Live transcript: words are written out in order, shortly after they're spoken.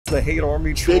The hate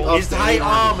army troll. It's the hate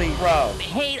army, bro.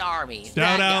 Hate army.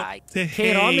 Shout out to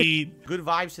hate. Good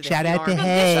vibes to the Shout hate out to army.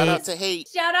 hate. Shout out to hate.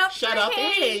 Shout out Shout for out to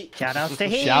hate. hate. Shout out to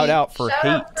hate. Shout out for Shout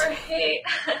hate. out for hate.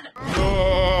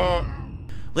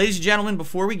 Ladies and gentlemen,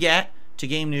 before we get to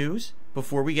game news,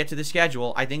 before we get to the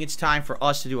schedule, I think it's time for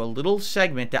us to do a little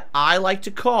segment that I like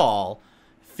to call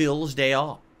Phil's Day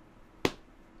Off.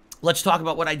 Let's talk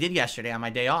about what I did yesterday on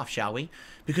my day off, shall we?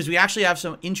 Because we actually have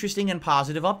some interesting and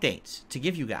positive updates to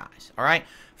give you guys, all right?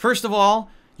 First of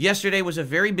all, yesterday was a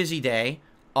very busy day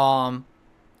where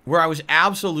I was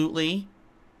absolutely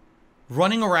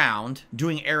running around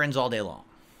doing errands all day long,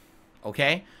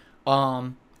 okay?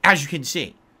 As you can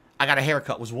see, I got a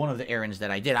haircut was one of the errands that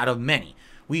I did out of many.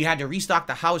 We had to restock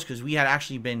the house because we had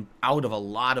actually been out of a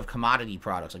lot of commodity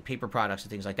products, like paper products and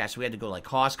things like that. So we had to go like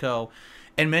Costco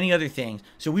and many other things.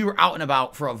 So we were out and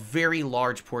about for a very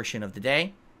large portion of the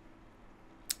day.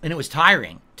 And it was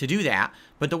tiring to do that.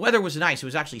 But the weather was nice. It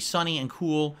was actually sunny and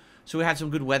cool. So we had some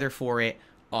good weather for it.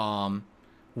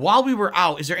 While we were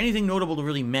out, is there anything notable to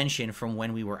really mention from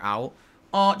when we were out?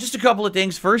 Just a couple of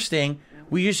things. First thing,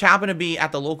 we just happened to be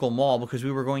at the local mall because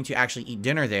we were going to actually eat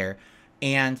dinner there.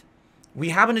 And we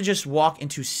happened to just walk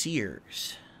into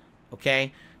Sears.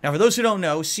 Okay? Now, for those who don't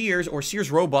know, Sears, or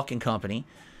Sears Roebuck and Company,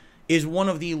 is one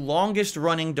of the longest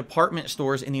running department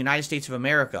stores in the United States of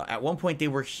America. At one point, they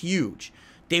were huge.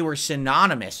 They were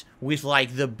synonymous with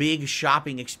like the big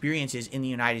shopping experiences in the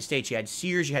United States. You had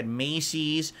Sears, you had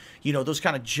Macy's, you know, those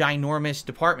kind of ginormous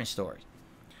department stores.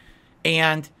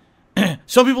 And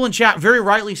some people in chat, very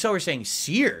rightly so, are saying,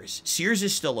 Sears? Sears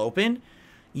is still open?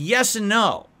 Yes and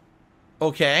no.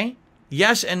 Okay?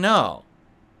 Yes and no.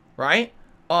 Right?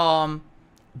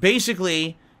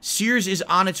 Basically, Sears is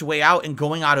on its way out and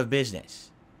going out of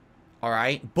business. All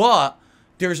right? But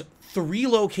there's 3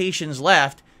 locations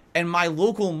left, and my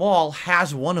local mall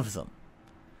has one of them.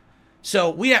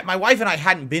 So my wife and I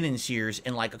hadn't been in Sears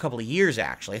in like a couple of years,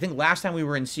 actually. I think last time we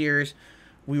were in Sears,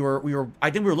 I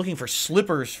think we were looking for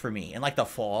slippers for me in like the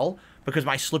fall because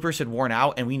my slippers had worn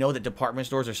out, and we know that department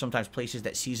stores are sometimes places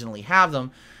that seasonally have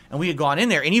them. And we had gone in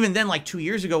there, and even then, like 2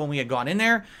 years ago when we had gone in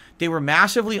there, they were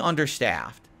massively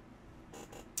understaffed.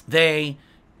 They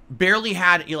barely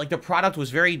had, like, the product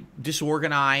was very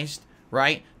disorganized,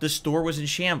 right? The store was in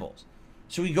shambles.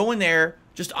 So we go in there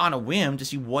just on a whim to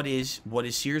see what is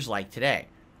Sears like today.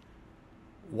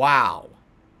 Wow.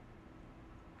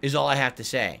 Is all I have to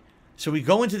say. So we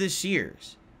go into this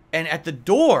Sears, and at the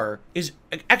door is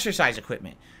exercise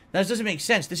equipment. Now, this doesn't make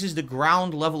sense. This is the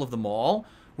ground level of the mall,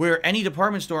 where any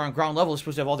department store on ground level is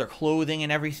supposed to have all their clothing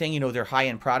and everything, you know, their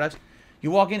high-end products.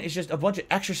 You walk in, it's just a bunch of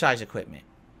exercise equipment.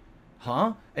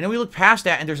 Huh? And then we look past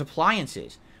that, and there's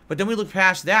appliances. But then we look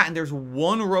past that, and there's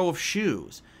one row of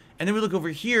shoes. And then we look over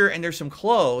here, and there's some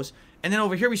clothes. And then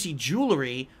over here, we see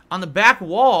jewelry. On the back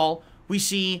wall, we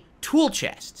see tool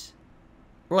chests.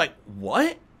 We're like,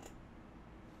 what?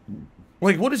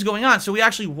 Like, what is going on? So we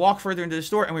actually walk further into the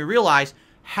store, and we realize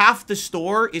half the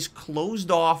store is closed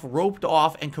off, roped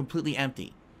off, and completely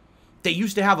empty. They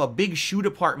used to have a big shoe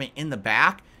department in the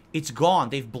back. It's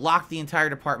gone. They've blocked the entire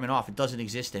department off. It doesn't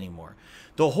exist anymore.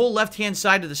 The whole left-hand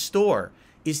side of the store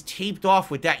is taped off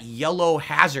with that yellow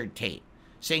hazard tape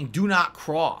saying, do not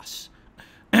cross.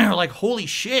 Like, holy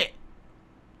shit.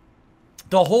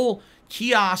 The whole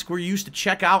kiosk where you used to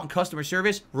check out and customer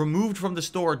service removed from the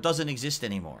store doesn't exist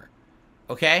anymore.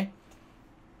 Okay?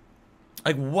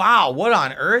 Like, wow, what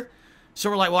on earth? So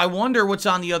we're like, well, I wonder what's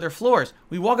on the other floors.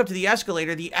 We walk up to the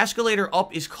escalator. The escalator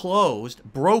up is closed,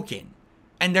 broken,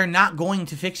 and they're not going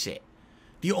to fix it.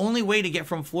 The only way to get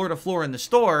from floor to floor in the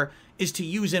store is to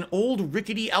use an old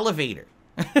rickety elevator.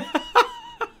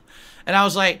 And I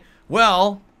was like,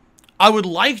 well, I would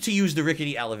like to use the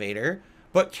rickety elevator,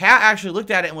 but Kat actually looked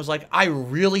at it and was like, I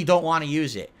really don't want to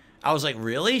use it. I was like,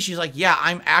 really? She's like, yeah,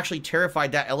 I'm actually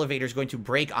terrified that elevator is going to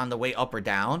break on the way up or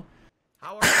down.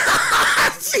 How are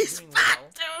you? She's fat,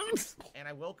 dude. And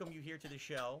I welcome you here to the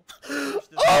show. Oh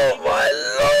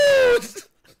my lord!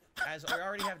 As we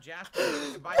already have Jasper.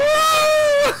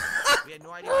 We had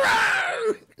no idea.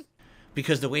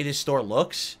 Because the way this store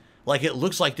looks, like it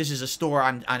looks like this is a store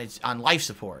on life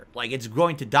support. Like it's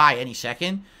going to die any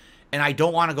second. And I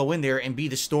don't want to go in there and be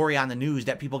the story on the news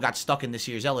that people got stuck in the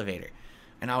Sears elevator.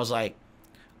 And I was like,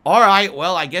 all right,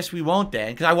 well, I guess we won't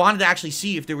then. Because I wanted to actually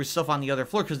see if there was stuff on the other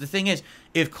floor. Because the thing is,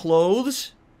 if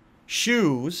clothes,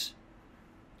 shoes,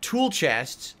 tool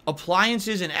chests,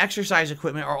 appliances, and exercise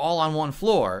equipment are all on one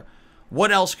floor,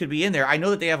 what else could be in there? I know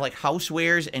that they have, like,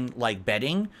 housewares and, like,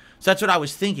 bedding. So that's what I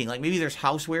was thinking. Like, maybe there's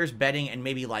housewares, bedding, and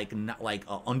maybe, like,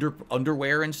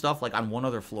 underwear and stuff, like, on one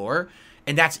other floor.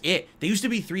 And that's it. There used to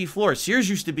be 3 floors. Sears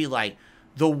used to be, like,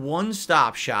 the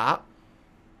one-stop shop.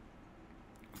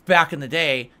 Back in the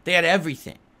day, they had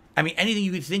everything. I mean, anything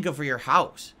you could think of for your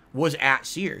house was at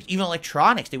Sears. Even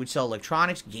electronics. They would sell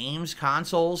electronics, games,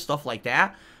 consoles, stuff like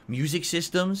that. Music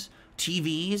systems,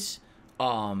 TVs,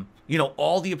 you know,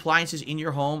 all the appliances in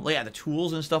your home. Yeah, the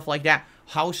tools and stuff like that.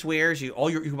 Housewares.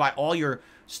 You can buy all your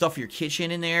stuff for your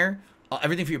kitchen in there.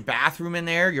 Everything for your bathroom in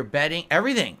there, your bedding,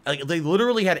 everything. Like, they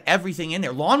literally had everything in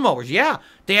there. Lawnmowers, yeah.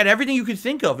 They had everything you could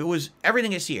think of. It was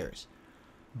everything at Sears.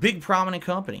 Big, prominent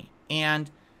company. And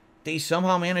they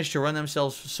somehow managed to run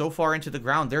themselves so far into the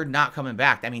ground, they're not coming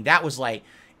back. I mean, that was like,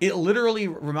 it literally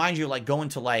reminds you of like going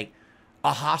to like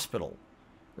a hospital,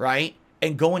 right?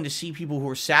 And going to see people who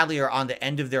are sadly are on the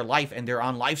end of their life and they're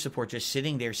on life support, just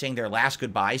sitting there saying their last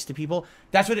goodbyes to people.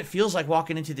 That's what it feels like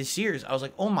walking into the Sears. I was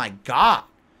like, oh my God.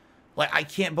 Like, I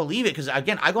can't believe it. Because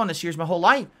again, I've gone to Sears my whole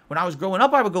life. When I was growing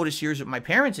up, I would go to Sears with my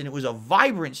parents and it was a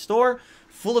vibrant store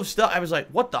full of stuff. I was like,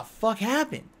 what the fuck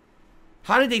happened?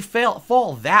 How did they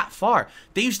fall that far?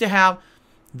 They used to have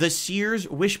the Sears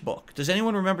Wish Book. Does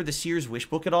anyone remember the Sears Wish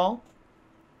Book at all?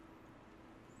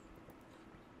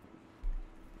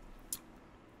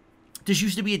 This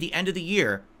used to be at the end of the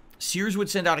year. Sears would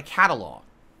send out a catalog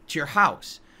to your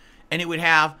house. And it would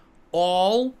have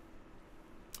all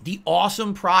the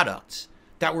awesome products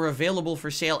that were available for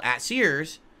sale at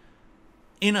Sears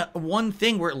in one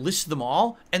thing where it lists them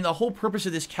all. And the whole purpose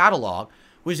of this catalog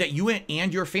was that you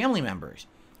and your family members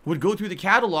would go through the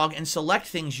catalog and select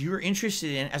things you're interested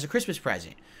in as a Christmas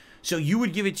present. So you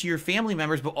would give it to your family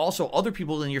members, but also other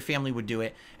people in your family would do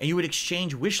it, and you would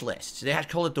exchange wish lists. They had to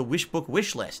call it the Wish Book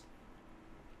wish list.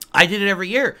 I did it every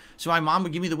year. So my mom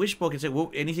would give me the wish book and say, well,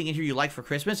 anything in here you like for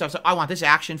Christmas? I was like, I want this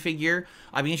action figure.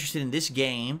 I'd be interested in this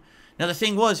game. Now, the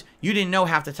thing was, you didn't know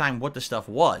half the time what the stuff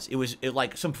was. It was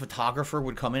like some photographer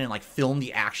would come in and like film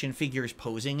the action figures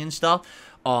posing and stuff.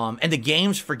 And the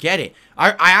games, forget it.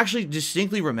 I actually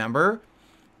distinctly remember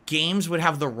games would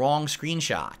have the wrong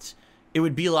screenshots. It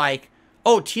would be like,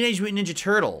 oh, Teenage Mutant Ninja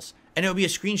Turtles. And it would be a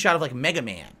screenshot of like Mega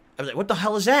Man. I was like, what the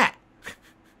hell is that?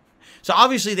 So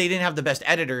obviously they didn't have the best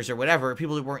editors or whatever.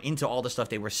 People who weren't into all the stuff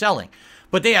they were selling.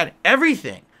 But they had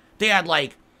everything. They had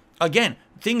like, again,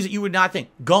 things that you would not think.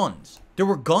 Guns. There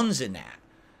were guns in that.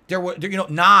 There were, you know,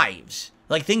 knives.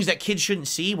 Like things that kids shouldn't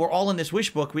see were all in this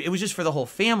wish book. It was just for the whole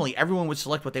family. Everyone would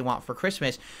select what they want for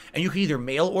Christmas. And you could either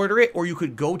mail order it or you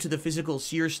could go to the physical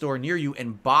Sears store near you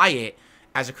and buy it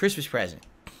as a Christmas present.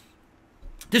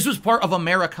 This was part of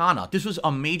Americana. This was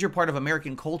a major part of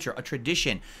American culture, a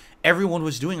tradition everyone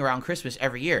was doing around Christmas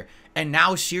every year. And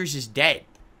now Sears is dead.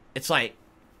 It's like,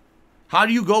 how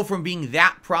do you go from being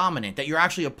that prominent, that you're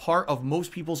actually a part of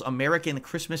most people's American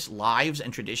Christmas lives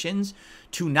and traditions,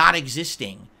 to not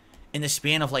existing in the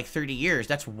span of like 30 years?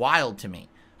 That's wild to me.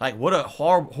 Like, what a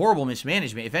horrible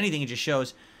mismanagement. If anything, it just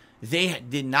shows they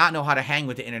did not know how to hang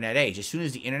with the internet age. As soon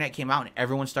as the internet came out and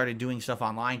everyone started doing stuff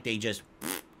online, they just...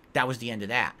 that was the end of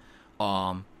that.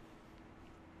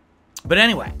 But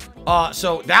anyway,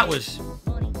 so that was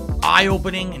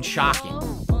eye-opening and shocking.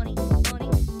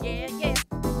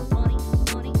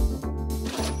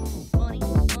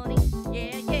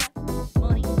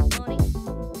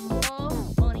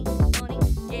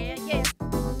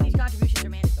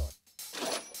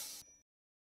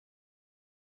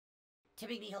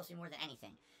 Tipping me helps me more than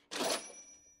anything.